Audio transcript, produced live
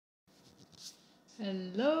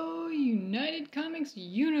Hello, United Comics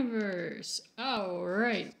Universe!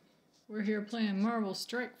 Alright, we're here playing Marvel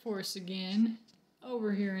Strike Force again,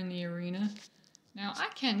 over here in the arena. Now, I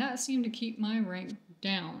cannot seem to keep my rank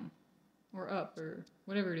down, or up, or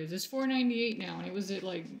whatever it is. It's 498 now, and it was at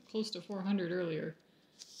like close to 400 earlier.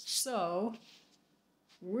 So,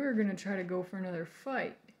 we're gonna try to go for another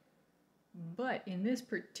fight. But in this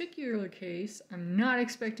particular case, I'm not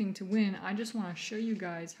expecting to win. I just want to show you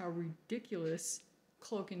guys how ridiculous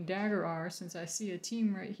Cloak and Dagger are, since I see a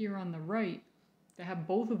team right here on the right that have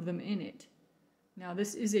both of them in it. Now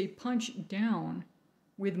this is a punch down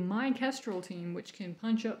with my Kestrel team, which can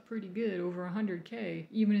punch up pretty good, over 100k,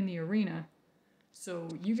 even in the arena. So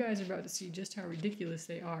you guys are about to see just how ridiculous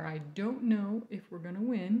they are. I don't know if we're gonna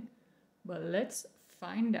win, but let's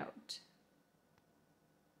find out.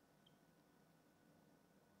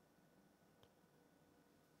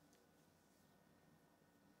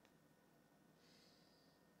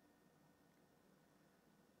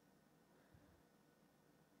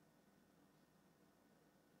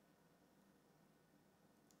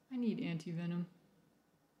 I need anti-venom.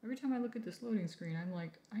 Every time I look at this loading screen, I'm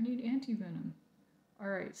like, I need anti-venom.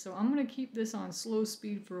 Alright, so I'm going to keep this on slow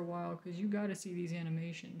speed for a while because you got to see these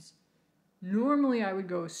animations. Normally I would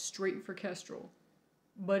go straight for Kestrel,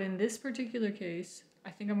 but in this particular case,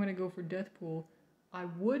 I think I'm going to go for Deathpool. I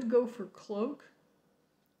would go for Cloak,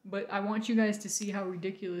 but I want you guys to see how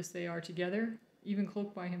ridiculous they are together. Even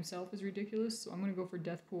Cloak by himself is ridiculous, so I'm going to go for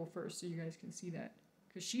Deathpool first so you guys can see that,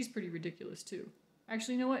 because she's pretty ridiculous too.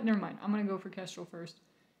 Actually, you know what? Never mind. I'm going to go for Kestrel first.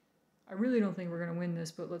 I really don't think we're going to win this,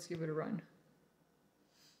 but let's give it a run.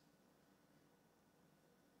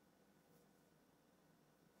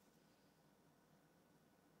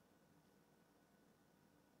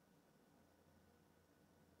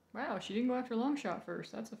 Wow, she didn't go after Longshot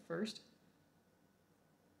first. That's a first.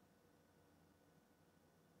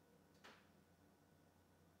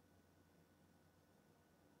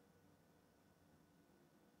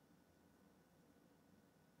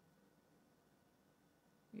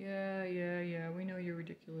 Yeah, we know you're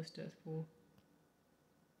ridiculous, Deathpool.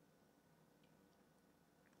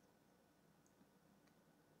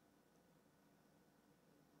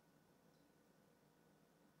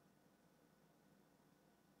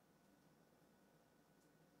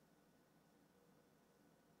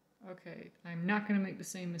 Okay, I'm not going to make the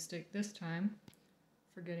same mistake this time,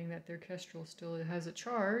 forgetting that their Kestrel still has a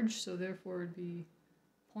charge, so therefore it'd be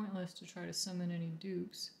pointless to try to summon any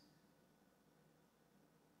dupes.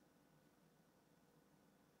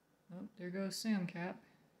 Oh, there goes Sam Cap.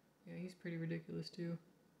 Yeah, he's pretty ridiculous too.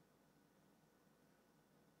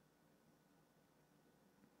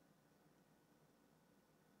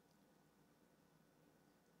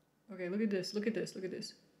 Okay, look at this, look at this, look at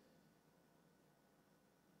this.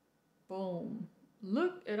 Boom.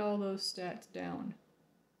 Look at all those stats down.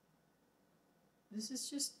 This is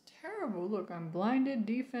just terrible. Look, I'm blinded,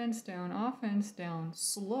 defense down, offense down,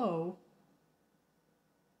 slow,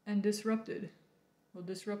 and disrupted. Well,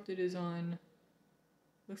 disrupted is on,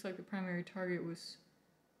 looks like the primary target was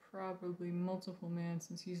probably Multiple Man,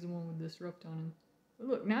 since he's the one with disrupt on him. But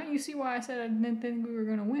look, now you see why I said I didn't think we were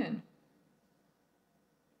going to win.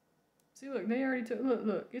 See, look, they already took,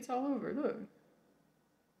 look, it's all over, look.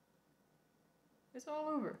 It's all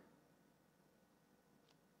over.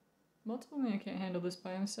 Multiple Man can't handle this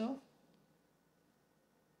by himself.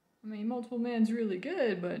 I mean, Multiple Man's really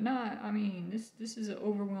good, but not, I mean, this is an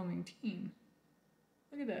overwhelming team.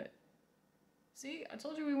 Look at that. See, I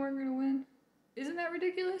told you we weren't going to win. Isn't that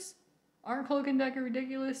ridiculous? Aren't Cloak and Dagger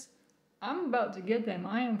ridiculous? I'm about to get them.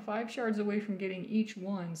 I am 5 shards away from getting each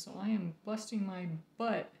one, so I am busting my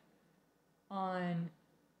butt on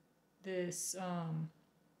this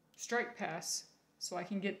strike pass so I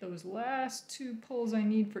can get those last 2 pulls I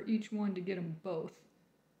need for each one to get them both.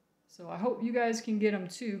 So I hope you guys can get them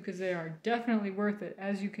too, because they are definitely worth it.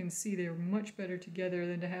 As you can see, they're much better together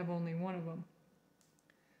than to have only one of them.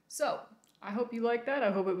 So, I hope you liked that.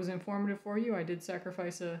 I hope it was informative for you. I did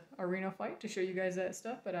sacrifice a arena fight to show you guys that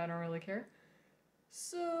stuff, but I don't really care.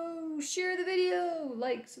 So, share the video,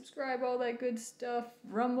 like, subscribe, all that good stuff.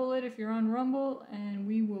 Rumble it if you're on Rumble, and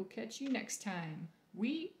we will catch you next time.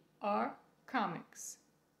 We are comics.